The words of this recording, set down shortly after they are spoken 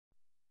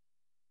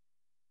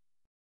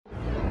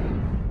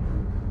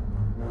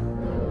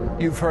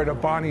You've heard of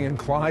Bonnie and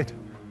Clyde?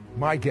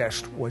 My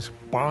guest was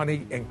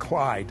Bonnie and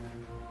Clyde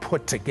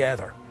put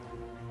together.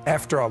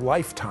 After a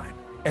lifetime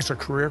as a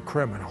career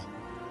criminal,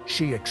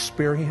 she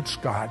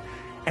experienced God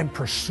and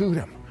pursued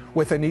him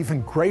with an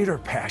even greater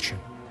passion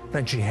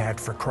than she had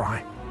for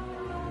crime.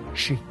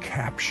 She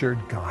captured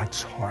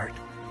God's heart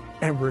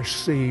and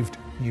received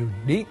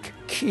unique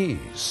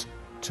keys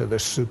to the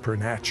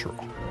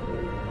supernatural.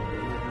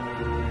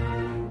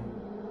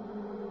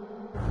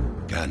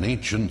 Can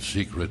ancient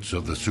secrets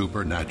of the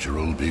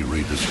supernatural be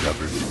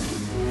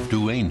rediscovered?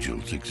 Do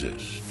angels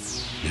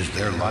exist? Is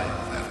there life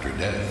after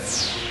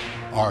death?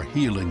 Are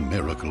healing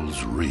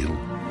miracles real?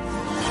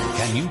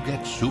 Can you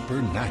get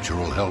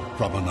supernatural help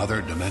from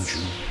another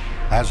dimension?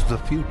 Has the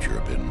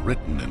future been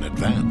written in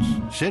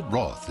advance? Sid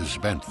Roth has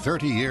spent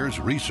 30 years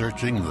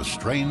researching the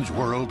strange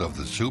world of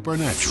the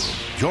supernatural.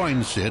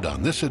 Join Sid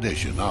on this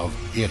edition of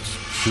It's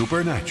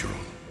Supernatural.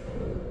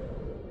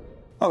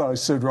 Hello,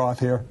 Sid Roth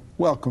here.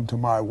 Welcome to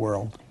my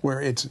world,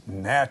 where it's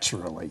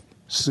naturally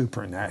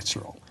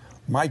supernatural.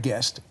 My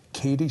guest,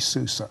 Katie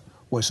Souza,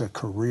 was a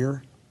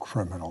career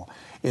criminal.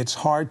 It's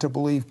hard to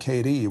believe,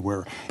 Katie, you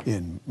were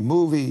in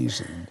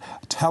movies and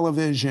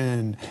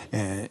television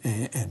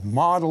and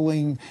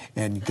modeling,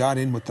 and you got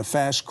in with the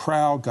fast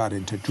crowd, got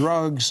into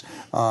drugs.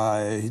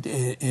 But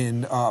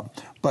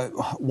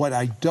what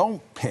I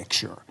don't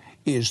picture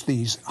is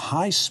these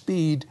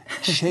high-speed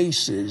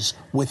chases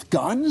with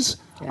guns.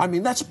 Yeah. I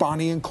mean, that's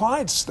Bonnie and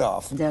Clyde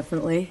stuff.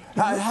 Definitely.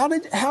 How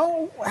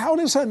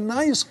does a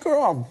nice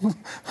girl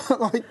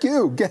like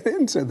you get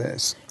into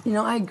this? You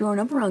know, I'd grown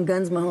up around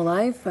guns my whole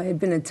life. I had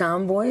been a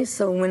tomboy,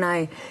 so when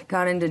I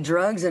got into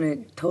drugs, and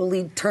it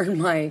totally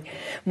turned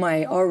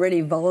my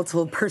already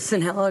volatile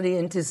personality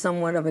into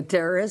somewhat of a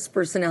terrorist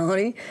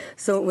personality.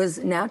 So it was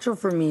natural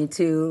for me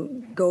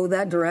to go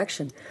that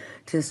direction,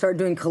 to start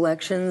doing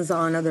collections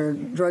on other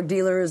drug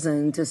dealers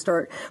and to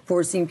start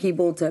forcing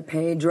people to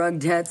pay drug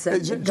debts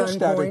at gunpoint.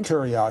 Just out of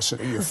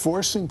curiosity, you're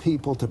forcing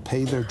people to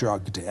pay their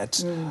drug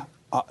debts.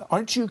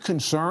 Aren't you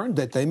concerned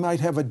that they might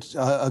have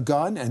a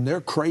gun and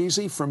they're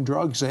crazy from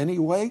drugs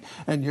anyway,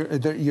 and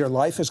your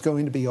life is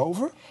going to be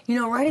over? You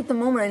know, right at the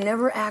moment, I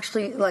never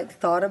actually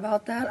thought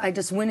about that. I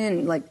just went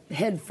in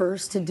head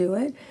first to do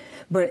it.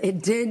 But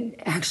it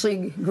did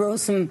actually grow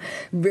some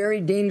very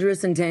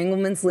dangerous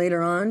entanglements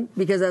later on,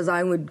 because as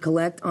I would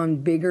collect on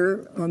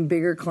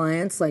bigger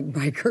clients, like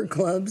biker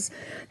clubs,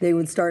 they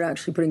would start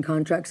actually putting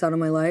contracts out of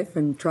my life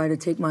and try to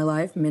take my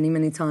life many,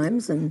 many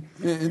times. And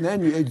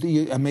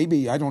then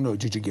maybe, I don't know,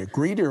 did you get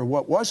greedy or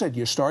what was it?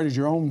 You started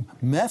your own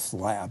meth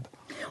lab.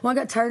 Well, I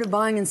got tired of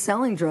buying and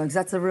selling drugs.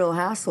 That's a real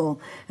hassle.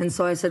 And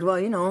so I said, well,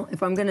 you know,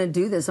 if I'm going to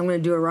do this, I'm going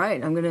to do it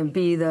right. I'm going to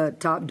be the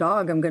top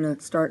dog. I'm going to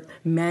start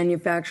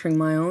manufacturing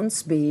my own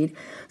speed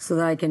so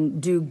that I can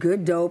do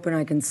good dope and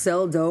I can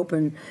sell dope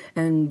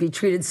and be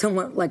treated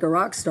somewhat like a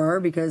rock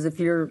star, because if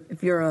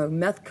you're a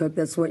meth cook,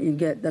 that's what you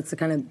get. That's the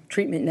kind of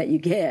treatment that you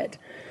get.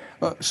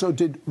 So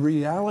did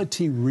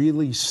reality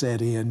really set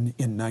in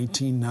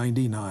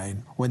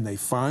 1999 when they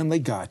finally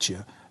got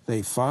you?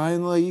 They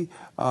finally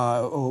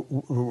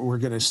were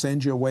going to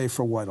send you away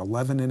for, what,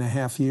 11 and a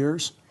half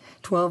years?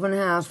 12 and a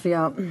half,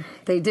 yeah.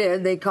 They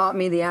did. They caught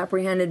me. They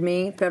apprehended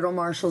me. Federal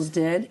marshals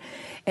did.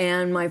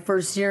 And my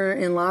first year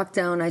in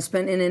lockdown, I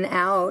spent in and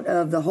out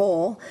of the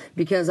hole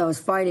because I was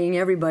fighting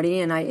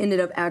everybody, and I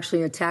ended up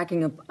actually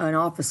attacking an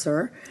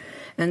officer.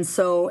 And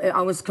so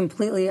I was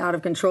completely out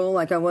of control,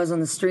 like I was on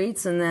the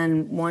streets. And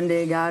then one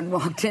day God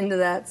walked into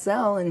that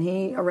cell and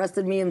he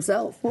arrested me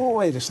himself. Well,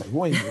 wait a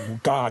second.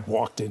 God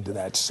walked into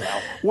that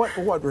cell.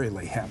 What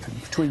really happened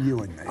between you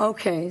and me?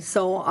 Okay,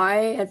 so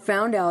I had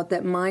found out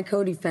that my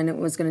co-defendant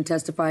was going to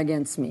testify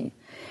against me,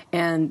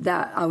 and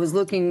that I was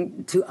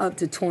looking to up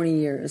to 20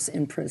 years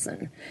in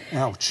prison.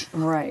 Ouch.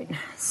 Right.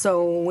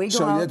 So we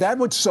go out. That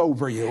would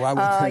sober you, I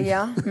would think.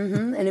 Yeah.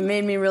 Mm-hmm. And it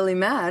made me really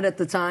mad at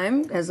the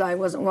time, as I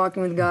wasn't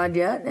walking with God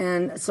yet.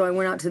 And so I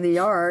went out to the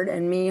yard,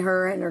 and me,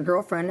 her, and her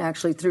girlfriend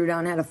actually threw down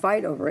and had a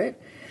fight over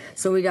it.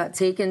 So we got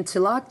taken to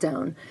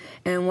lockdown.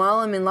 And while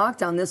I'm in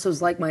lockdown, this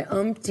was like my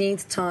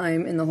umpteenth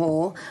time in the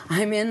hole.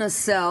 I'm in a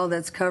cell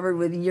that's covered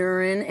with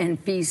urine and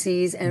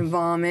feces and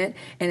vomit,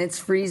 and it's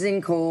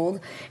freezing cold.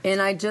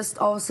 And I just,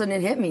 all of a sudden,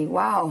 it hit me.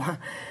 Wow,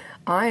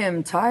 I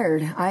am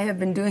tired. I have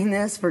been doing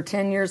this for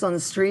 10 years on the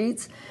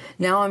streets.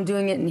 Now I'm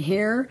doing it in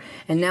here,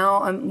 and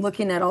now I'm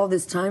looking at all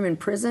this time in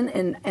prison,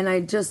 and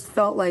I just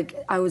felt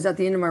like I was at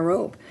the end of my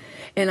rope.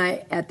 And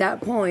at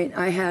that point,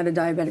 I had a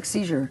diabetic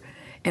seizure.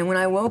 And when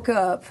I woke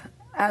up,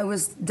 I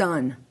was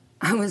done.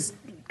 I was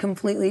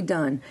completely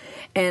done.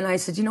 And I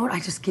said, you know what? I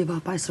just give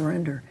up. I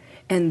surrender.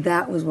 And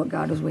that was what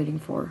God was waiting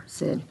for,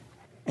 Sid.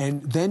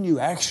 And then you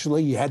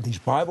had these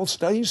Bible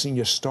studies, and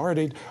you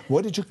started,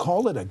 what did you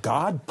call it, a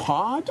God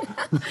pod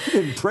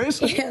in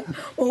prison? Yeah.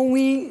 Well,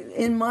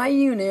 in my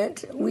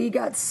unit, we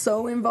got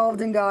so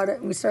involved in God.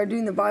 We started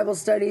doing the Bible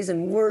studies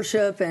and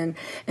worship and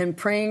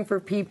praying for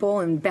people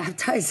and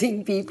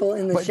baptizing people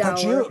in the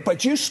shower.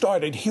 But you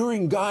started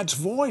hearing God's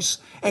voice,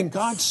 and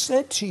God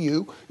said to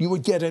you, you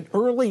would get an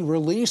early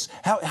release.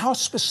 How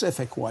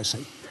specific was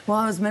he? Well,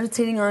 I was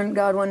meditating on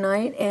God one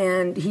night,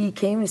 and he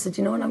came and he said,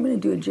 you know what, I'm going to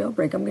do a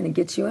jailbreak. I'm going to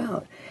get you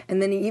out.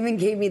 And then he even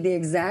gave me the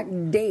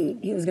exact date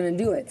he was going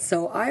to do it.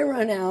 So I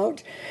run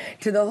out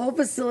to the whole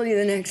facility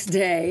the next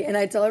day, and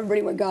I tell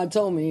everybody what God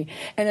told me.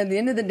 And at the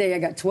end of the day, I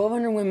got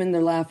 1,200 women,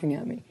 they're laughing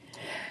at me.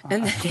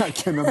 And then, I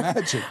can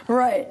imagine.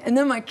 Right. And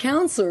then my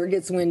counselor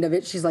gets wind of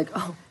it. She's like,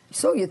 oh,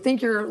 so you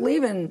think you're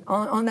leaving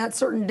on that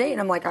certain date?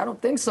 And I'm like, I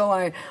don't think so.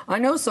 I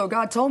know so.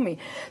 God told me.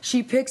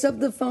 She picks up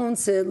the phone,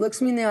 Sid,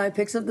 looks me in the eye,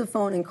 picks up the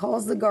phone, and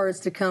calls the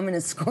guards to come and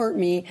escort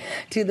me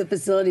to the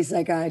facility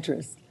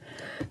psychiatrist.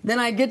 Then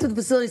I get to the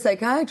facility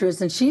psychiatrist,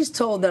 and she's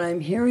told that I'm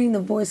hearing the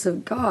voice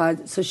of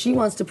God, so she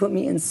wants to put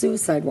me in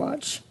suicide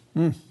watch.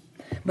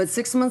 But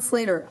 6 months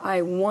later,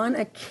 I won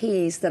a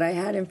case that I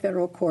had in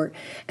federal court,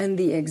 and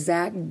the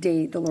exact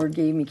date the Lord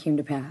gave me came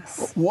to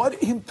pass.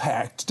 What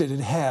impact did it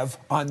have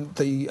on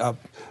the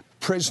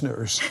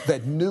prisoners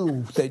that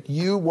knew that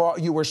you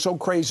were so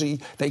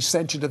crazy they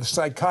sent you to the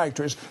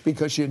psychiatrist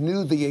because you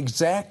knew the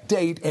exact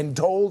date and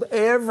told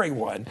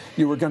everyone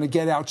you were going to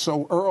get out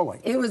so early?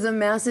 It was a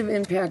massive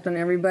impact on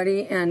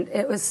everybody, and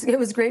it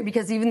was great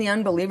because even the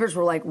unbelievers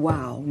were like,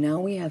 wow, now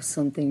we have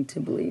something to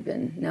believe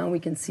in. Now we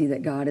can see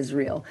that God is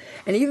real.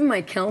 And even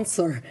my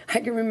counselor,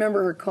 I can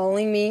remember her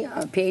calling me,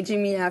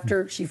 paging me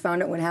after she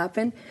found out what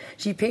happened.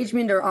 She paged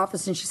me into her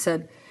office and she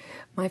said,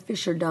 my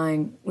fish are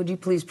dying. Would you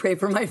please pray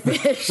for my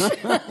fish?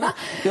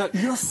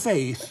 Your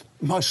faith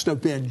must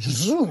have been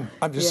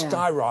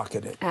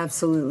skyrocketed.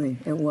 Absolutely,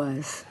 it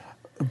was.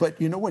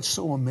 But you know what's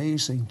so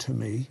amazing to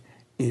me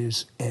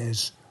is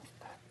as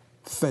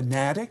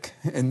fanatic,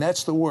 and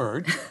that's the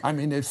word. I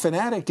mean,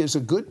 fanatic is a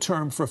good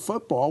term for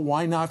football.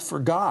 Why not for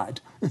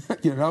God?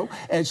 You know,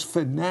 as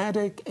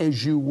fanatic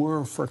as you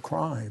were for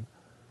crime,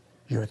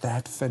 you're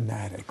that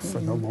fanatic for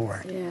the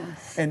Lord.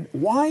 Yes. And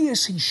why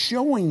is he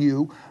showing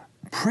you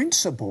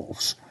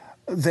principles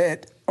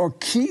that are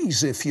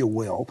keys, if you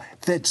will,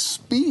 that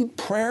speed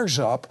prayers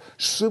up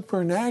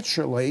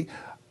supernaturally?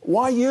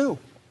 Why you?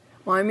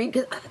 Well, I mean,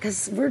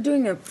 because we're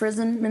doing a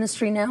prison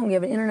ministry now. We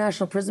have an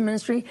international prison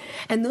ministry,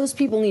 and those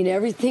people need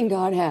everything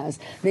God has.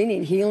 They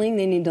need healing.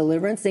 They need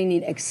deliverance. They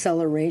need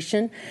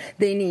acceleration.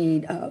 They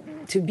need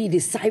to be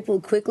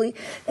discipled quickly.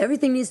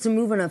 Everything needs to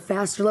move on a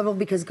faster level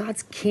because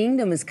God's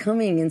kingdom is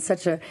coming in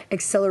such an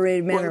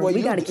accelerated manner.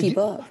 We got to keep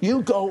up.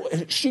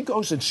 She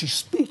goes and she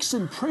speaks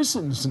in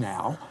prisons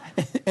now.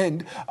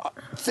 And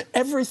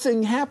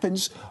everything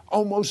happens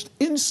almost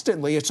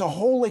instantly. It's a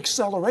whole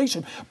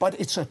acceleration, but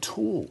it's a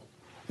tool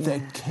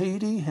that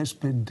Katie has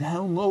been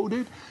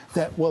downloaded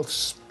that will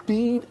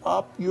speed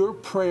up your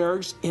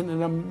prayers in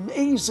an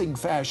amazing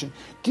fashion,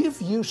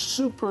 give you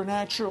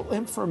supernatural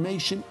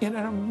information in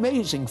an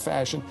amazing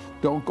fashion.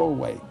 Don't go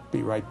away.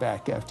 Be right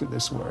back after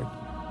this word.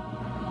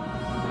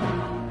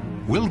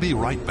 We'll be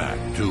right back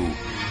to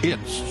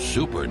It's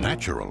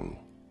Supernatural.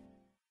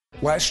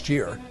 Last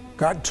year,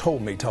 God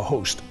told me to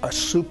host a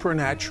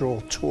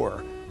supernatural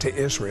tour to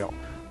Israel.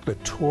 The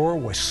tour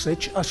was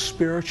such a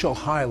spiritual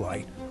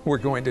highlight. We're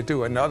going to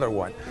do another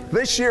one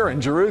this year in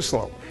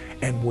Jerusalem.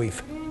 And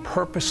we've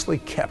purposely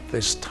kept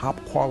this top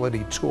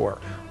quality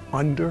tour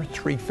under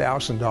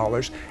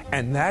 $3,000,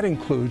 and that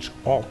includes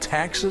all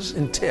taxes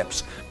and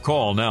tips.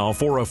 Call now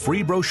for a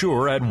free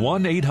brochure at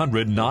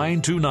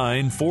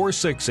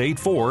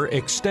 1-800-929-4684,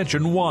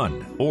 extension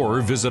 1,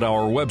 or visit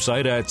our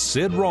website at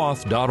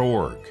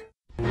sidroth.org.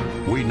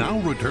 We now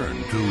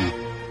return to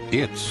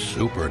It's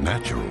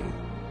Supernatural.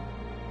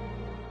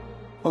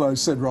 Hello,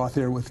 Sid Roth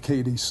here with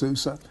Katie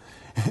Souza.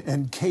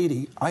 And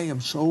Katie, I am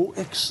so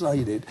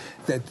excited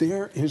that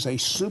there is a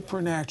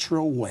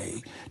supernatural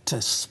way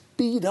to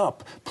speed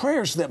up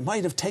prayers that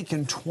might have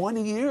taken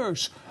 20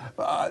 years,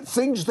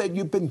 things that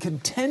you've been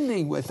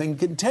contending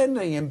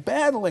and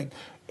battling.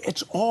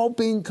 It's all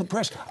being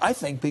compressed, I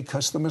think,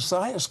 because the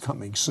Messiah is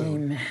coming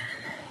soon. Amen.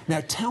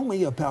 Now, tell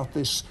me about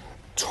this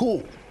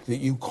tool that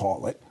you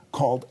call it,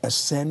 called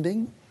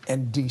Ascending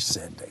and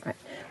Descending. Right.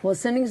 Well,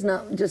 ascending is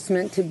not just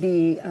meant to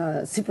be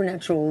a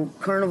supernatural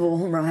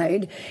carnival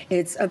ride.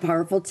 It's a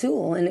powerful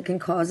tool, and it can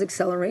cause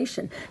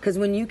acceleration. Because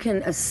when you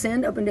can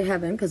ascend up into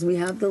heaven, because we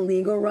have the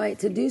legal right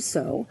to do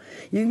so,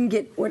 you can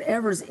get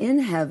whatever's in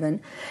heaven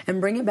and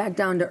bring it back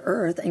down to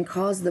earth and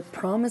cause the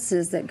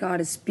promises that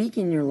God is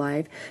speaking in your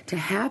life to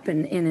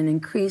happen in an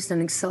increased and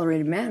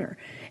accelerated manner.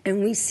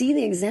 And we see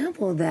the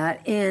example of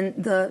that in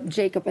the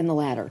Jacob and the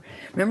ladder.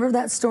 Remember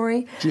that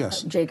story?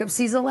 Yes. Jacob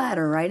sees a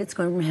ladder, right? It's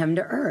going from heaven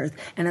to earth.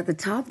 And at the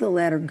top of the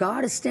ladder,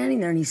 God is standing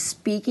there and he's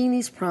speaking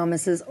these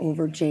promises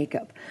over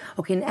Jacob.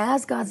 Okay, and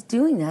as God's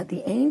doing that,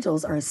 the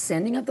angels are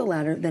ascending up the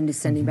ladder, then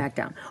descending back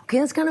down. Okay,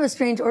 that's kind of a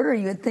strange order.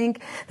 You would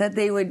think that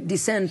they would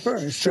descend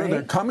first, Sure, right?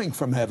 They're coming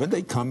from heaven.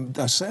 They come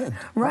ascend.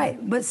 Right,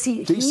 but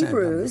see,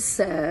 Hebrews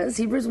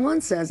 1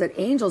 says that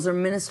angels are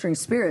ministering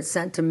spirits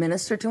sent to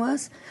minister to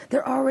us.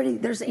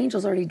 There's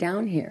angels already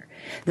down here.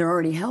 They're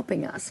already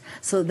helping us.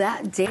 So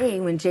that day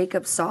when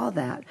Jacob saw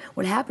that,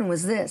 what happened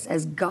was this: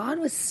 as God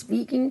was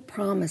speaking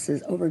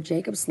promises over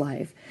Jacob's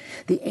life,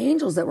 the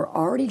angels that were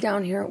already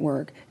down here at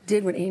work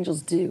did what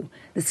angels do.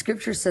 The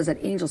scripture says that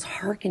angels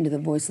hearken to the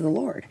voice of the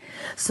Lord.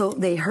 So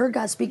they heard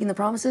God speaking the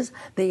promises.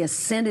 They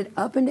ascended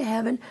up into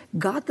heaven,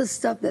 got the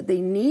stuff that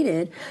they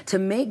needed to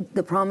make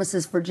the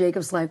promises for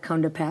Jacob's life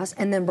come to pass,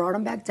 and then brought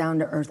them back down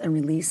to earth and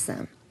released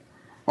them.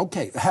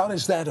 Okay, how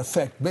does that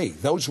affect me?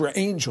 Those were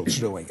angels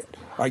doing it.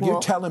 Are you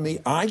telling me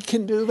I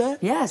can do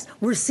that? Yes,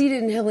 we're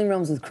seated in heavenly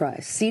realms with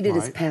Christ. Seated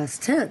is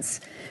past tense,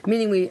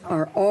 meaning we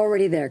are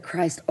already there.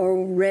 Christ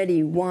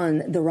already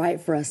won the right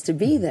for us to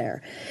be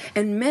there.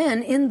 And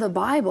men in the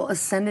Bible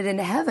ascended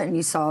into heaven.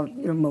 You saw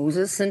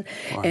Moses and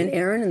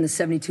Aaron and the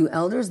 72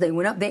 elders. They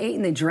went up, they ate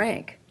and they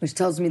drank, which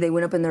tells me they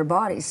went up in their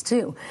bodies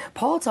too.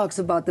 Paul talks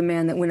about the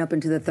man that went up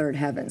into the third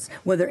heavens,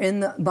 whether in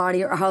the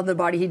body or how the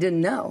body he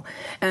didn't know.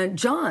 And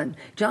John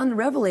the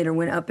Revelator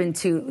went up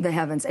into the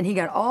heavens, and he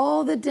got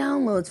all the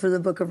downloads for the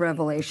book of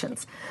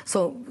Revelations.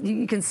 So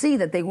you can see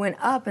that they went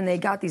up and they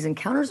got these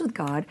encounters with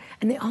God,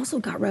 and they also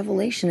got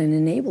revelation and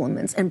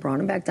enablements and brought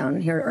them back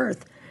down here to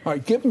earth. All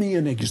right, give me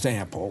an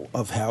example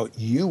of how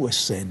you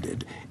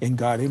ascended and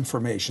got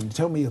information.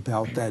 Tell me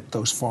about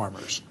those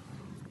farmers.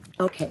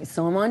 Okay,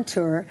 so I'm on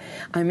tour.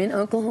 I'm in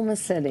Oklahoma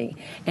City,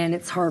 and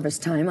it's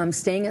harvest time. I'm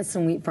staying at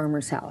some wheat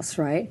farmer's house,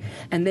 right?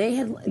 And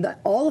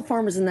all the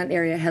farmers in that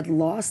area had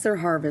lost their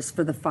harvest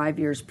for the 5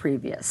 years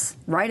previous,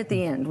 right at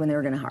the end when they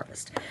were going to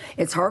harvest.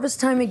 It's harvest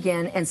time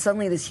again, and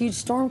suddenly this huge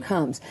storm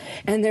comes,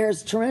 and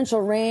there's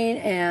torrential rain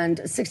and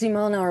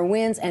 60-mile-an-hour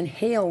winds, and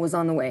hail was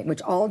on the way,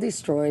 which all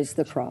destroys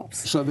the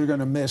crops. So they're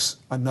going to miss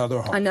another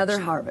harvest. Another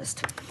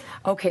harvest.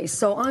 Okay,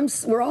 so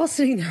we're all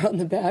sitting there on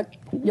the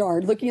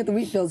backyard looking at the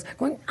wheat fields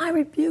going, I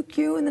rebuke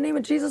you in the name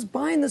of Jesus,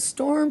 bind the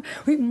storm,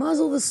 we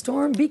muzzle the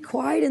storm, be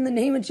quiet in the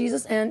name of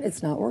Jesus, and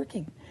it's not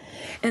working.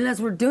 And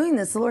as we're doing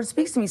this, the Lord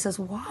speaks to me, he says,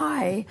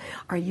 why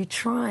are you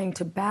trying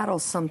to battle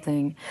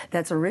something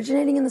that's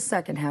originating in the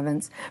second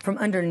heavens from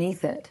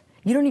underneath it?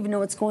 You don't even know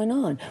what's going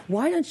on.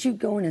 Why don't you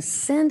go and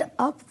ascend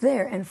up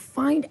there and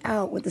find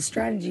out what the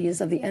strategy is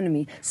of the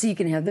enemy so you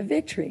can have the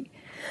victory?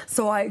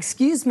 So I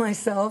excused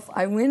myself.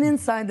 I went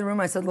inside the room.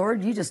 I said,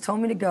 Lord, you just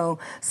told me to go,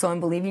 so I'm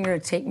believing you're going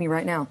to take me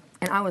right now.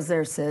 And I was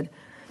there, Sid.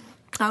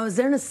 I was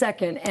there in a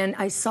second, and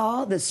I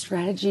saw the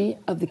strategy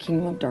of the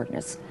kingdom of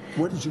darkness.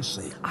 What did you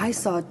see? I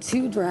saw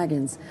two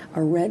dragons,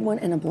 a red one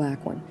and a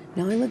black one.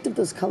 Now, I looked at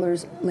those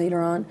colors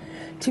later on.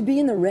 To be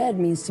in the red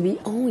means to be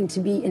owing, to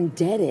be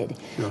indebted.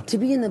 Yeah. To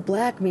be in the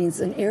black means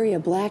an area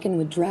blackened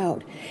with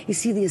drought. You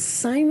see, the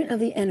assignment of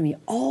the enemy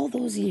all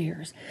those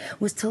years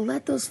was to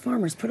let those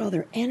farmers put all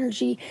their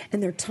energy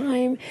and their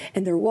time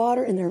and their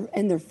water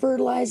and their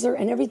fertilizer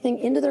and everything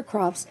into their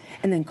crops,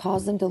 and then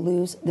cause them to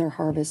lose their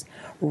harvest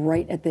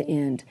right at the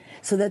end,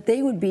 so that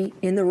they would be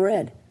in the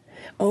red,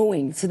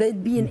 owing. So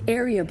they'd be an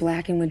area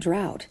blackened with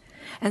drought.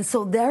 And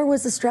so there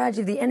was the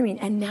strategy of the enemy,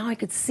 and now I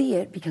could see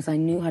it because I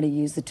knew how to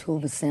use the tool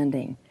of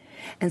ascending.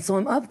 And so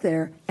I'm up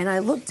there, and I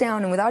look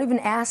down, and without even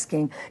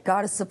asking,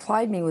 God has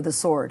supplied me with a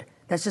sword.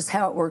 That's just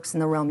how it works in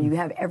the realm. You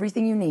have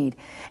everything you need.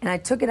 And I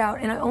took it out,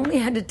 and I only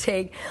had to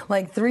take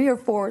like 3 or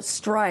 4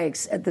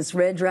 strikes at this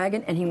red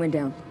dragon, and he went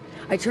down.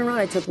 I turned around,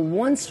 I took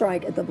 1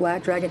 strike at the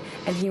black dragon,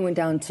 and he went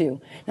down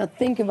too. Now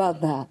think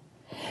about that.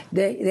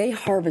 They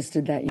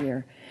harvested that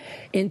year.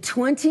 In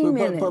 20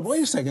 minutes. But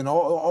wait a second,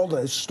 all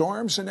the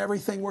storms and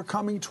everything were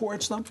coming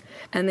towards them?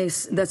 And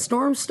the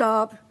storm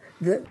stopped.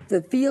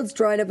 The fields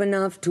dried up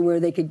enough to where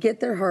they could get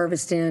their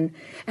harvest in.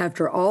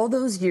 After all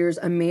those years,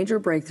 a major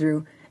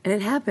breakthrough. And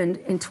it happened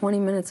in 20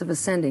 minutes of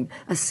ascending.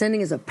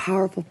 Ascending is a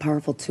powerful,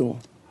 powerful tool.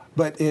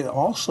 But it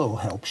also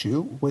helps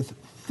you with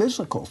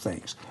physical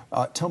things.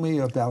 Tell me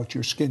about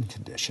your skin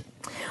condition.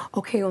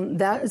 Okay, well,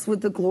 that is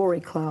with the glory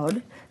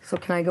cloud. So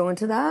can I go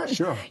into that?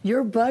 Sure.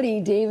 Your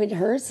buddy, David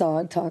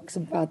Herzog, talks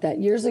about that.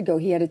 Years ago,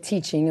 he had a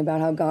teaching about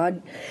how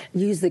God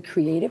used the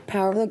creative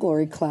power of the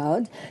glory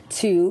cloud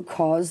to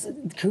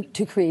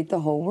create the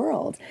whole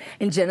world.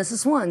 In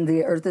Genesis 1,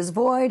 the earth is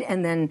void,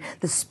 and then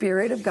the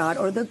Spirit of God,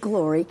 or the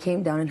glory,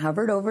 came down and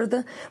hovered over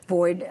the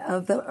void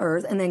of the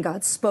earth, and then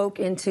God spoke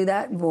into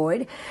that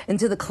void,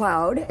 into the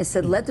cloud, and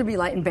said, let there be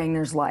light, and bang,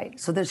 there's light.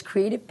 So there's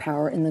creative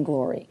power in the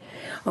glory.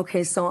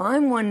 Okay, so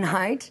one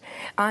night,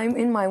 I'm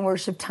in my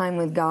worship time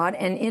with God,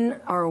 and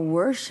in our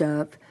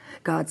worship,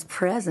 God's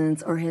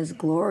presence or his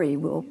glory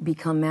will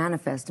become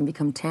manifest and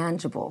become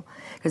tangible,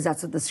 because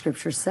that's what the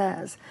scripture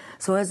says.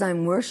 So as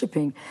I'm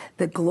worshiping,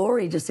 the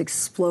glory just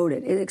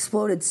exploded. It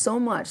exploded so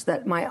much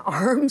that my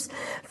arms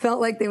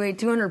felt like they weighed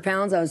 200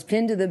 pounds. I was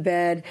pinned to the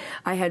bed.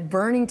 I had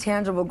burning,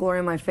 tangible glory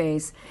on my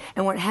face.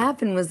 And what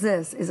happened was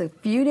this, is a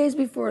few days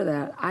before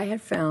that, I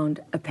had found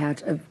a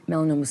patch of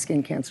melanoma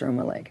skin cancer on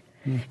my leg.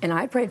 And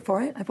I prayed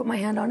for it. I put my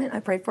hand on it. I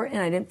prayed for it,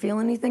 and I didn't feel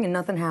anything, and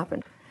nothing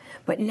happened.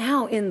 But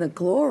now in the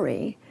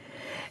glory,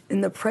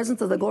 in the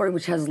presence of the glory,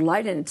 which has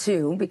light in it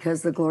too,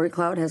 because the glory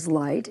cloud has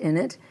light in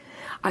it,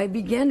 I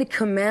began to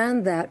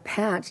command that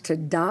patch to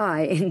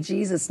die in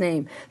Jesus'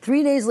 name.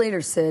 3 days later,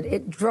 Sid,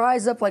 it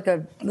dries up like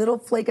a little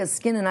flake of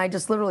skin, and I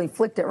just literally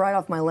flicked it right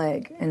off my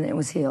leg, and it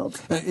was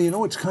healed. You know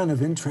what's kind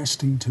of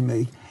interesting to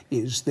me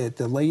is that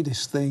the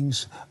latest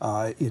things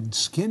in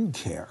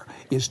skincare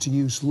is to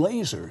use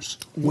lasers,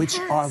 which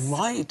are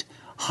light.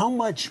 How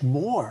much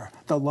more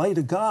the light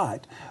of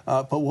God?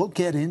 But we'll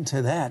get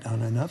into that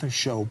on another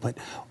show. But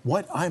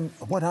what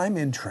I'm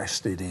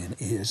interested in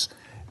is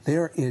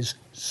there is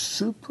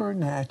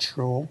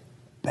supernatural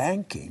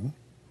banking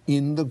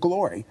in the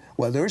glory.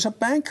 Well, there's a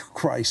bank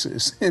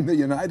crisis in the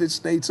United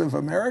States of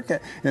America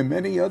and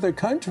many other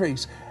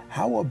countries.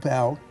 How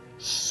about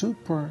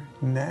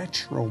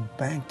supernatural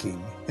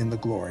banking in the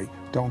glory?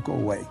 Don't go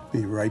away.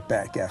 Be right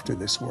back after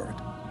this word.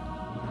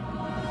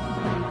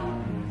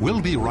 We'll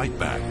be right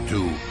back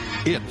to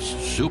It's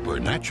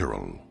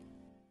Supernatural.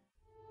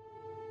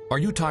 Are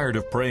you tired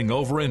of praying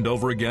over and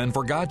over again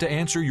for God to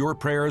answer your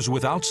prayers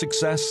without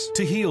success?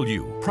 To heal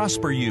you,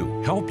 prosper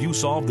you, help you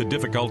solve the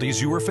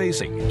difficulties you are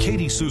facing,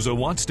 Katie Souza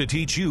wants to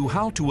teach you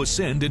how to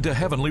ascend into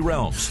heavenly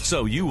realms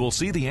so you will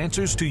see the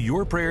answers to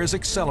your prayers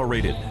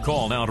accelerated.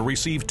 Call now to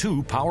receive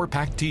 2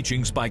 power-packed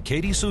teachings by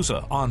Katie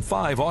Souza on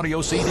 5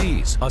 audio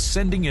CDs,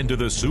 Ascending into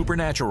the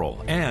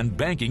Supernatural and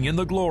Banking in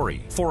the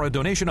Glory, for a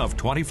donation of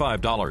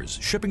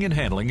 $25. Shipping and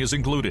handling is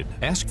included.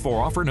 Ask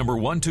for offer number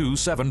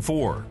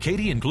 1274.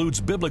 Katie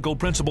includes biblical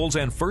principles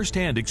and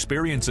first-hand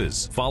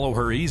experiences. Follow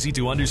her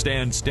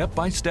easy-to-understand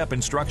step-by-step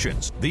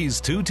instructions. These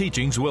 2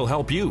 teachings will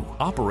help you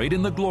operate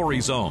in the glory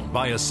zone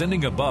by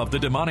ascending above the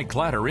demonic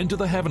clatter into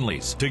the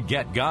heavenlies to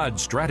get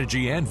God's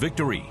strategy and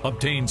victory.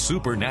 Obtain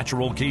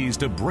supernatural keys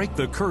to break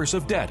the curse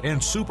of debt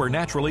and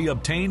supernaturally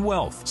obtain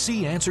wealth.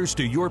 See answers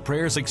to your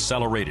prayers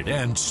accelerated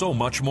and so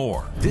much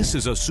more. This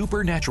is a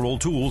supernatural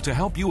tool to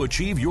help you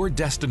achieve your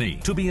destiny,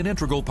 to be an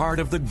integral part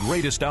of the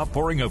greatest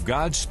outpouring of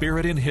God's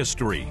Spirit in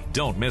history.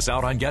 Don't miss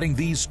out on getting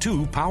these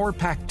 2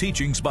 power-packed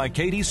teachings by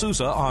Katie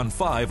Souza on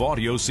 5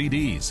 audio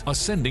CDs,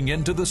 Ascending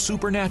into the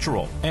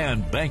Supernatural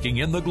and Banking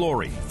in the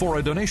Glory, for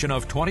a donation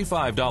of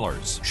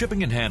 $25.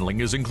 Shipping and handling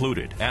is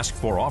included. Ask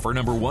for offer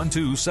number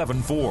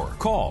 1274.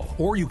 Call,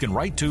 or you can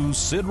write to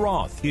Sid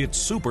Roth. It's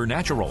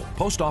Supernatural.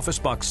 Post Office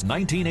Box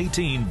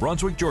 1918,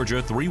 Brunswick,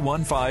 Georgia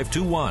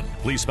 31521.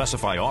 Please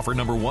specify offer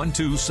number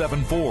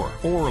 1274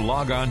 or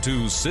log on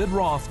to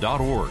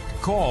sidroth.org.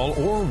 Call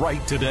or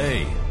write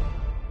today.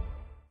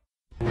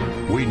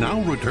 We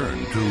now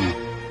return to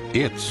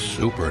It's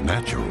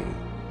Supernatural.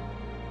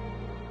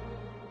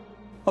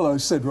 Hello,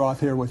 Sid Roth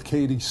here with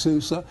Katie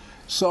Souza.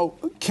 So,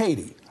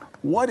 Katie,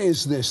 what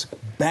is this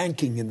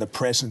banking in the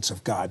presence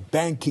of God,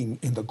 banking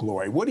in the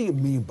glory? What do you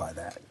mean by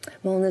that?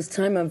 Well, in this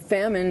time of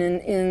famine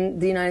in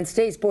the United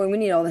States, boy, we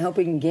need all the help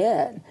we can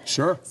get.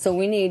 Sure. So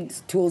we need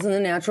tools in the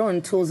natural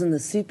and tools in the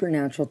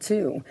supernatural,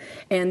 too.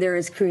 And there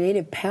is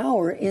creative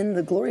power in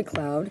the glory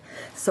cloud,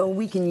 so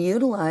we can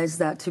utilize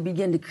that to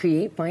begin to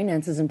create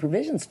finances and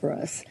provisions for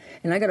us.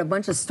 And I got a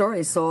bunch of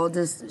stories, so I'll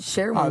just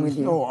share one with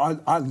you. Oh,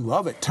 I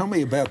love it. Tell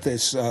me about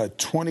this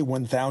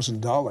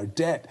 $21,000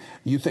 debt.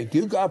 You think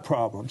you got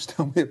problems.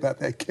 Tell me about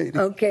that, Katie.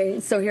 Okay,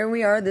 so here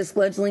we are, this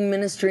fledgling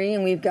ministry,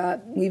 and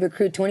we've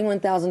accrued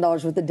 $21,000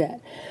 worth of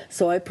debt.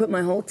 So I put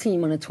my whole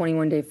team on a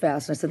 21-day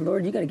fast, and I said,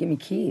 Lord, you got to give me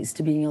keys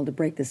to being able to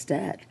break this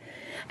debt.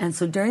 And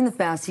so during the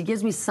fast, he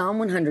gives me Psalm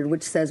 100,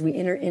 which says we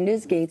enter into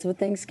his gates with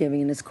thanksgiving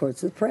and his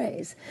courts with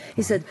praise.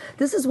 He said,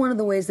 this is one of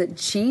the ways that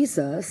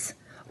Jesus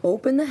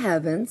opened the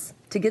heavens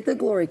to get the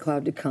glory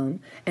cloud to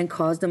come and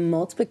caused a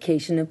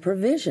multiplication of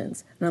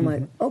provisions. And I'm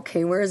like,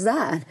 okay, where is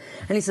that?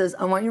 And he says,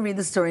 I want you to read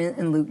the story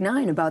in Luke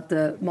 9 about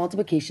the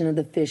multiplication of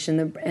the fish and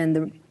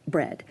the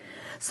bread.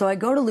 So I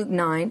go to Luke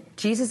 9.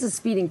 Jesus is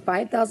feeding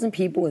 5,000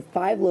 people with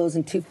 5 loaves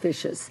and 2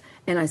 fishes.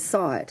 And I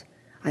saw it.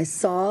 I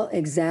saw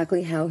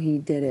exactly how he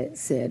did it,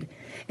 Sid.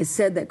 It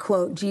said that,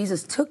 quote,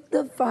 Jesus took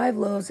the 5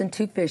 loaves and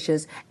 2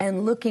 fishes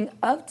and looking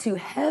up to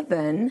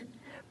heaven,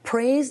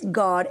 praised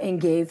God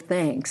and gave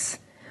thanks.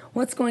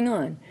 What's going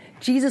on?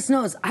 Jesus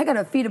knows, I got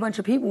to feed a bunch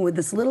of people with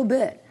this little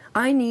bit.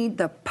 I need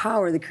the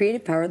power, the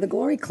creative power of the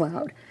glory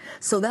cloud.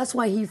 So that's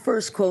why he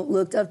first, quote,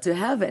 looked up to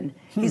heaven.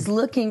 He's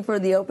looking for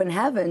the open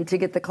heaven to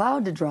get the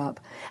cloud to drop.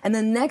 And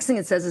the next thing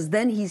it says is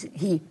then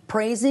he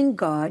praising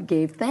God,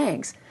 gave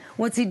thanks.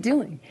 What's he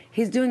doing?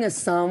 He's doing a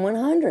Psalm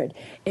 100,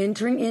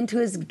 entering into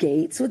his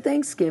gates with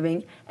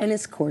thanksgiving and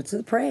his courts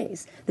with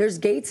praise. There's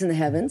gates in the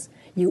heavens.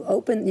 You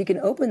can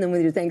open them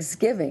with your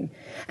thanksgiving.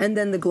 And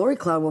then the glory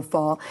cloud will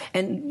fall,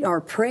 and our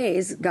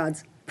praise,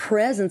 God's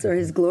presence or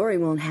his glory,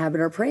 will inhabit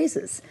our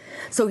praises.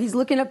 So he's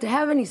looking up to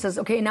heaven. He says,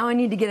 okay, now I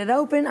need to get it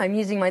open. I'm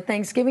using my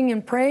thanksgiving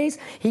and praise.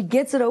 He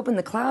gets it open.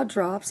 The cloud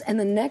drops. And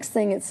the next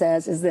thing it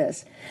says is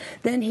this.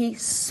 Then he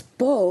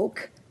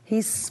spoke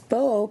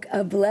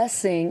a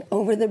blessing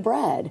over the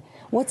bread.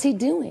 What's he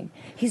doing?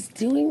 He's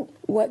doing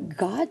what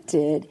God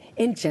did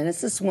in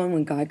Genesis 1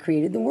 when God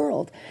created the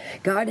world.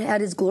 God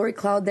had his glory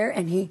cloud there,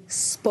 and he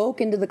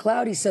spoke into the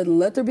cloud. He said,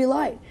 let there be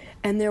light.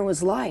 And there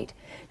was light.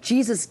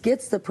 Jesus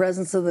gets the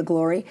presence of the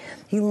glory.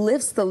 He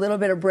lifts the little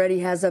bit of bread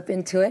he has up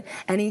into it,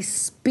 and he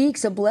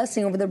speaks a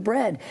blessing over the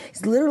bread.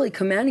 He's literally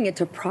commanding it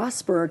to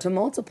prosper or to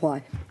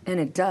multiply.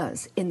 And it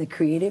does in the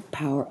creative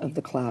power of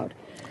the cloud.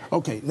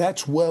 Okay,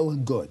 that's well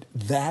and good.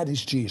 That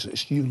is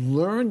Jesus. You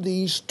learn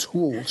these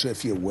tools,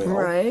 if you will.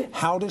 Right.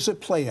 How does it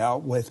play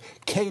out with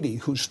Katie,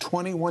 who's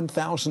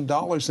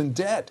 $21,000 in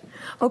debt?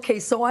 Okay,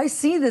 so I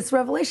see this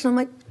revelation. I'm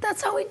like,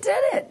 that's how he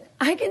did it.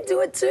 I can do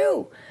it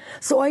too.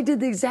 So I did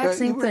the exact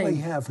same thing. You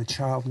really have a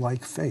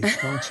childlike faith,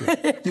 don't you?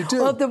 You do.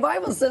 Well, if the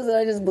Bible says it,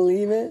 I just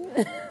believe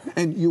it.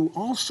 And you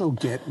also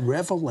get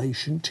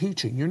revelation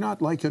teaching. You're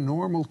not like a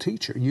normal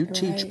teacher. You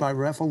teach by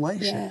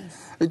revelation.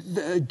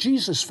 Yes.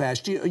 Jesus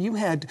fast. You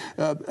had.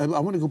 I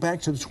want to go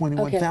back to the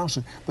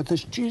 21,000. Okay. But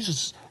this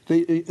Jesus.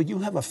 You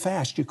have a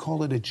fast. You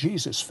call it a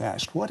Jesus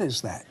fast. What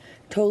is that?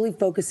 Totally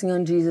focusing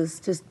on Jesus,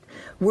 just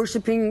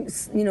worshiping,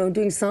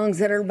 doing songs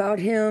that are about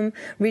him,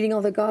 reading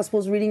all the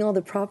Gospels, reading all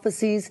the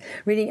prophecies,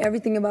 reading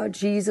everything about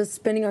Jesus,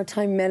 spending our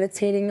time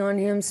meditating on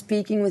him,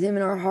 speaking with him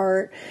in our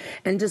heart,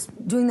 and just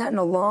doing that in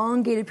a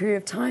elongated period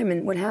of time.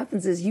 And what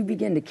happens is you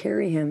begin to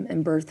carry him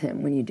and birth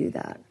him when you do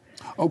that.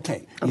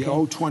 Okay. You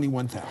owe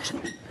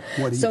 21,000.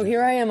 What do you do?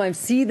 Here I am. I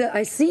see it.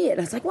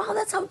 I was like, wow,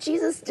 that's how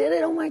Jesus did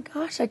it. Oh my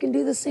gosh, I can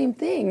do the same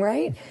thing,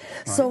 right?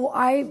 So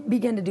I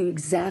began to do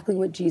exactly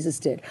what Jesus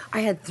did.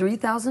 I had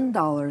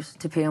 $3,000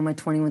 to pay on my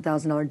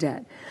 $21,000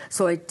 debt.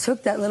 So I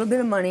took that little bit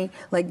of money,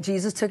 like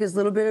Jesus took his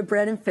little bit of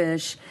bread and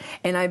fish,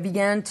 and I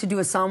began to do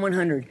a Psalm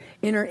 100.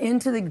 Enter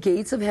into the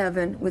gates of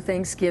heaven with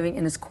thanksgiving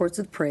and his courts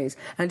with praise.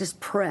 And I just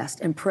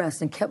pressed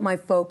and kept my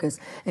focus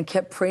and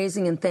kept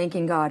praising and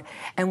thanking God.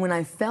 And when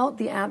I felt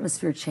the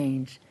atmosphere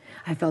change,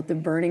 I felt the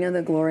burning of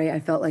the glory.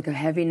 I felt like a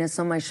heaviness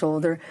on my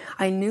shoulder.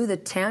 I knew the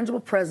tangible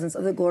presence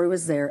of the glory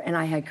was there, and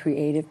I had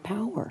creative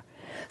power.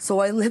 So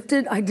I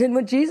did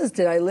what Jesus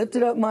did. I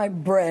lifted up my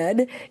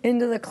bread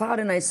into the cloud,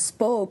 and I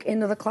spoke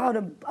into the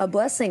cloud a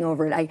blessing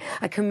over it.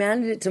 I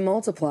commanded it to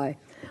multiply.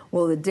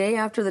 Well, the day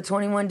after the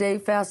 21-day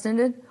fast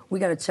ended, we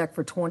got a check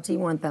for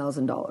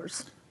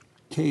 $21,000.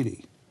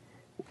 Katie,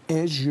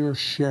 as you're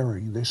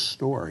sharing this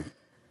story,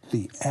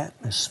 the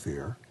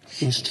atmosphere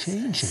is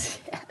changing.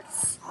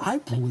 Yes. I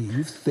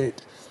believe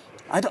that,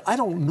 I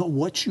don't know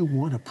what you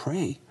want to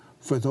pray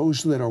for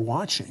those that are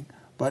watching,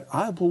 but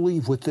I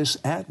believe with this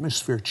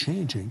atmosphere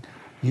changing,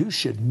 you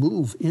should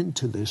move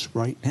into this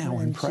right now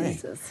and pray.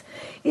 Jesus.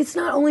 It's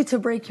not only to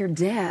break your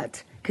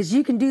debt, because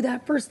you can do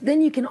that first,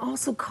 then you can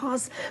also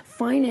cause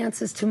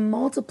finances to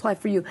multiply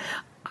for you.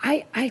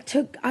 I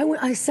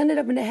sent it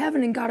up into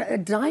heaven and got a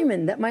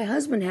diamond that my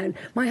husband had.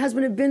 My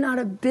husband had been out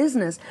of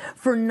business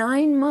for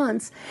 9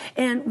 months,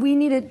 and we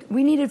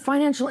needed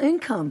financial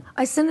income.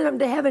 I sent it up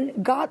to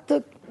heaven, got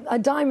a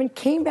diamond,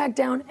 came back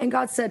down, and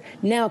God said,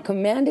 now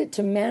command it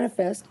to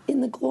manifest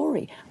in the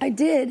glory. I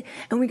did,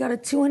 and we got a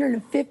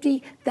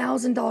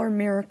 $250,000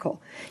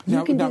 miracle.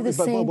 You can do the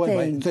same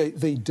thing.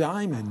 The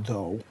diamond,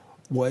 though,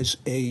 was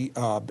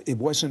it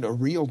wasn't a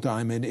real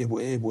diamond. It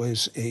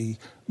was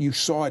you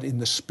saw it in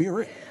the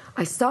spirit.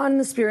 I saw it in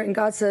the spirit, and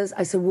God says,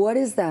 I said, what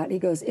is that? He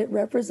goes, it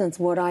represents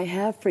what I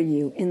have for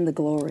you in the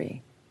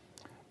glory.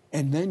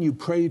 And then you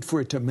prayed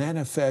for it to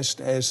manifest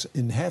as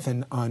in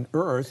heaven on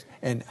earth.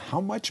 And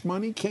how much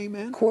money came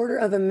in?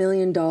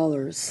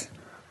 $250,000.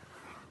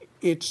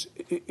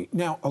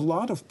 Now, a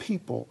lot of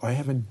people are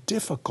having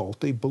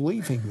difficulty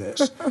believing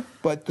this.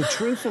 But the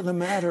truth of the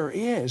matter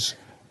is,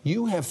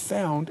 you have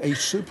found a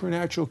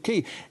supernatural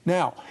key.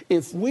 Now,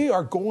 if we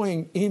are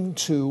going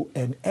into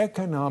an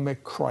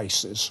economic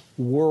crisis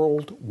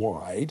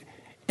worldwide,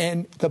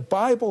 and the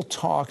Bible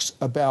talks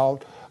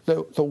about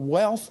the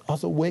wealth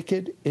of the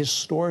wicked is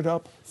stored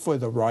up for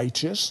the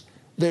righteous,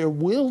 there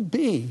will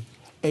be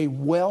a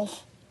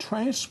wealth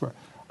transfer.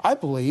 I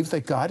believe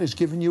that God has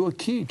given you a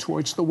key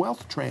towards the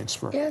wealth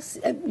transfer. Yes.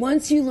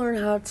 Once you learn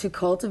how to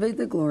cultivate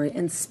the glory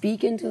and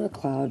speak into the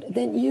cloud,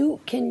 then you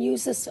can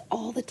use this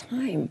all the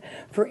time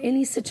for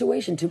any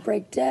situation, to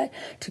break debt,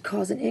 to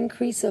cause an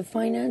increase of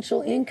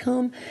financial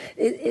income.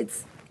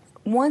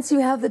 Once you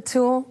have the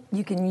tool,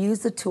 you can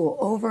use the tool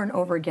over and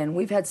over again.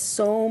 We've had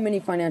so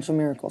many financial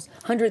miracles.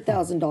 $100,000,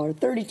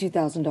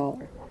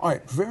 $32,000. All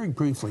right, very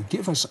briefly,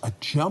 give us a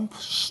jump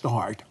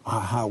start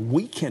on how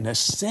we can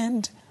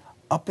ascend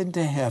up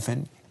into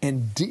heaven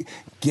and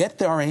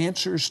get our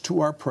answers to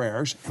our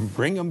prayers and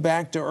bring them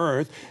back to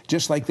earth,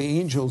 just like the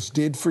angels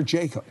did for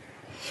Jacob.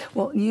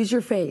 Well, use your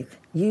faith.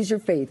 Use your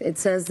faith. It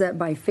says that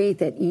by faith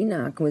that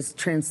Enoch was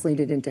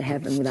translated into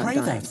heaven without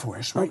dying. Pray that for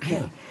us right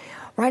now.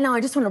 Right now,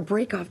 I just want to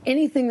break off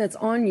anything that's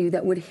on you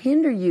that would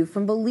hinder you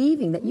from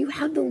believing that you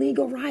have the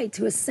legal right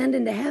to ascend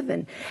into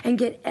heaven and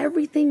get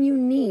everything you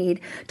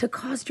need to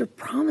cause your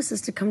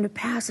promises to come to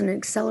pass in an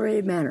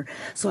accelerated manner.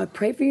 So I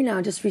pray for you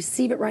now. Just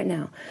receive it right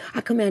now.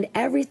 I command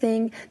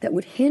everything that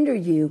would hinder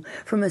you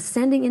from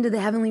ascending into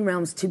the heavenly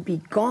realms to be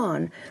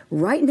gone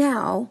right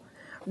now,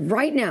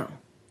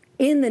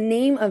 in the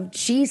name of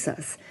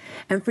Jesus.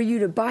 And for you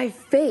to, by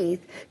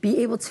faith,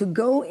 be able to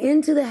go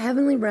into the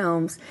heavenly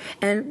realms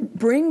and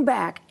bring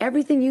back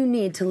everything you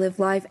need to live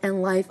life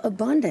and life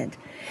abundant.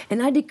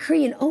 And I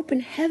decree an open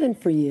heaven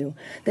for you,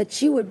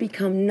 that you would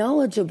become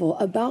knowledgeable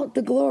about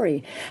the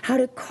glory, how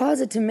to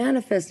cause it to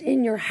manifest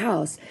in your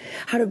house,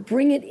 how to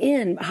bring it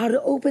in, how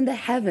to open the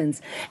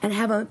heavens, and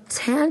have a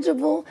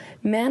tangible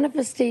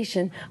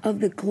manifestation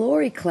of the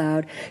glory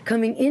cloud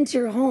coming into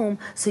your home,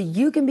 so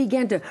you can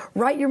begin to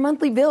write your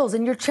monthly bills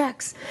and your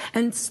checks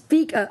and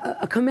speak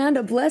a command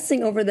of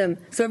blessing over them.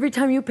 So every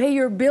time you pay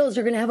your bills,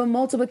 you're going to have a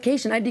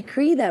multiplication. I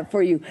decree that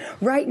for you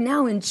right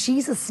now in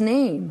Jesus'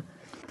 name.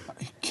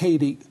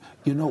 Katie,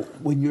 you know,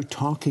 when you're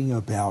talking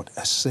about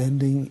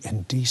ascending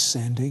and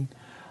descending,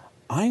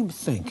 I'm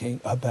thinking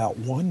about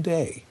one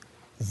day,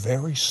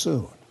 very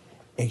soon,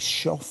 a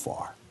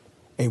shofar,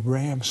 a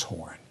ram's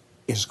horn,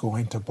 is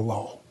going to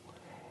blow.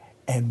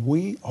 And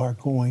we are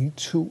going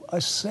to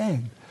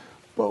ascend.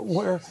 But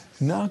we're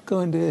not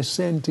going to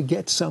ascend to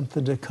get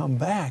something to come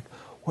back.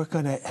 We're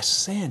going to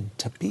ascend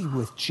to be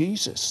with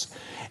Jesus.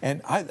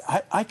 And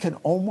I can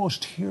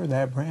almost hear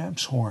that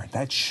ram's horn,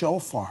 that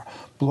shofar,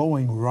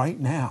 blowing right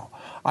now.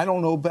 I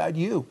don't know about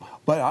you,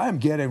 but I'm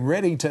getting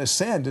ready to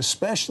ascend,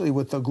 especially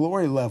with the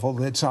glory level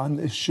that's on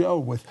this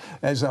show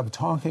as I'm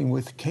talking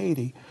with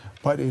Katie.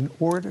 But in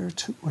order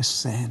to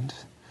ascend,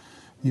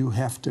 you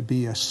have to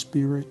be a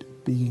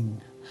spirit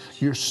being.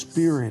 Your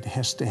spirit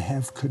has to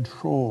have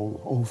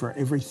control over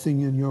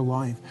everything in your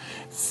life.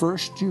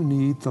 First, you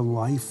need the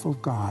life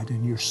of God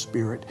in your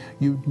spirit.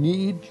 You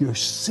need your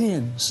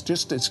sins,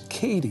 just as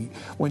Katie,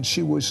 when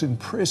she was in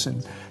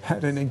prison,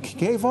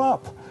 gave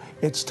up.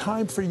 It's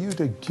time for you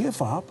to give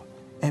up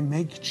and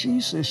make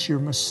Jesus your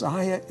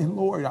Messiah and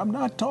Lord. I'm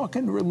not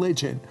talking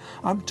religion.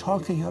 I'm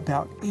talking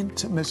about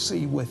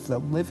intimacy with the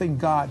living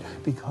God,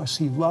 because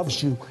He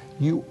loves you.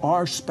 You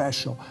are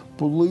special.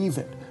 Believe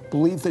it.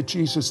 Believe that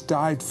Jesus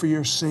died for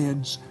your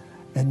sins,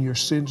 and your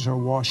sins are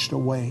washed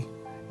away.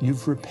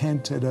 You've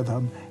repented of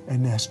them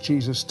and asked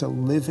Jesus to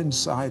live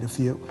inside of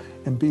you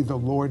and be the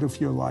Lord of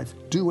your life.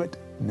 Do it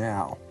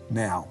now.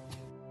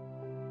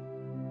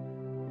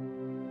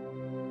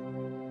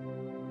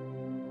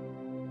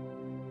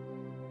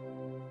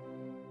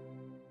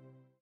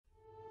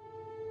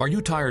 Are you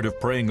tired of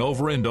praying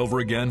over and over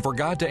again for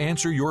God to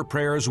answer your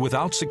prayers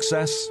without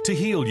success? To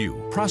heal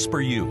you, prosper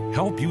you,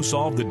 help you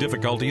solve the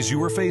difficulties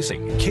you are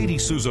facing, Katie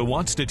Souza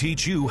wants to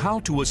teach you how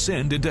to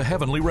ascend into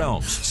heavenly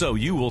realms, so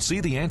you will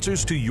see the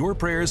answers to your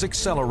prayers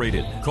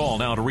accelerated. Call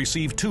now to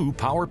receive 2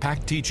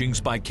 power-packed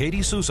teachings by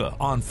Katie Souza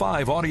on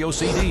 5 audio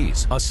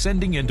CDs,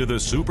 Ascending into the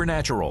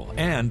Supernatural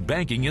and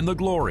Banking in the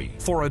Glory,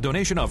 for a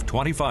donation of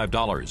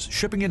 $25.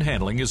 Shipping and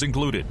handling is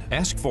included.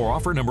 Ask for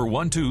offer number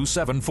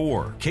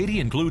 1274. Katie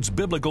includes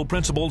biblical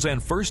principles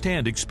and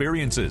first-hand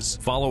experiences.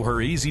 Follow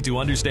her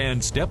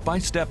easy-to-understand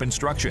step-by-step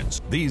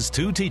instructions. These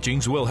 2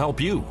 teachings will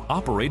help you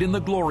operate in the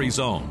glory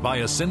zone by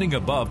ascending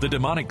above the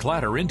demonic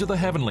clatter into the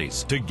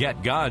heavenlies to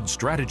get God's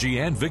strategy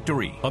and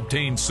victory.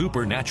 Obtain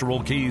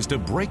supernatural keys to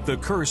break the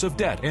curse of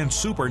debt and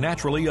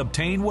supernaturally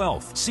obtain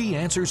wealth. See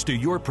answers to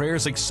your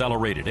prayers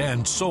accelerated,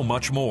 and so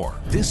much more.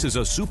 This is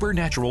a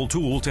supernatural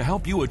tool to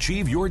help you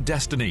achieve your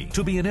destiny,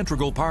 to be an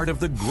integral part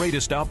of the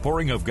greatest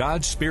outpouring of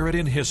God's Spirit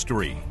in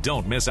history.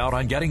 Don't miss out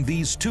on getting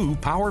these 2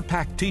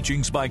 power-packed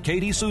teachings by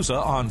Katie Souza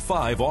on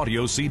 5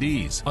 audio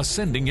CDs,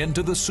 Ascending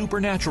into the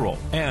Supernatural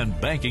and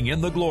Banking in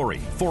the Glory,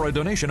 for a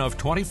donation of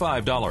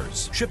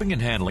 $25. Shipping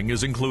and handling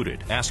is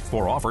included. Ask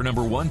for offer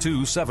number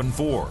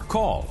 1274.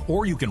 Call,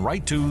 or you can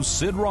write to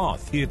Sid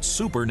Roth. It's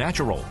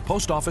Supernatural.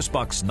 Post Office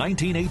Box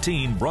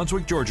 1918,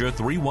 Brunswick, Georgia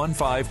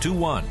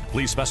 31521.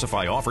 Please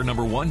specify offer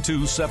number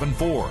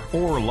 1274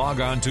 or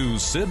log on to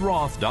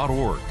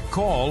sidroth.org.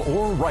 Call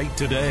or write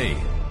today.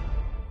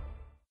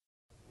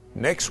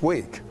 Next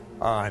week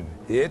on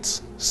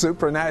It's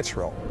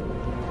Supernatural,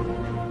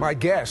 my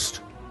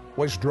guest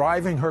was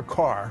driving her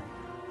car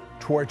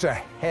towards a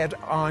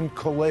head-on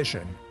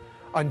collision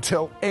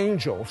until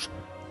angels,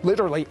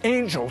 literally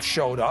angels,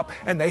 showed up,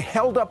 and they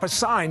held up a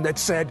sign that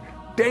said,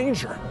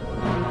 "Danger."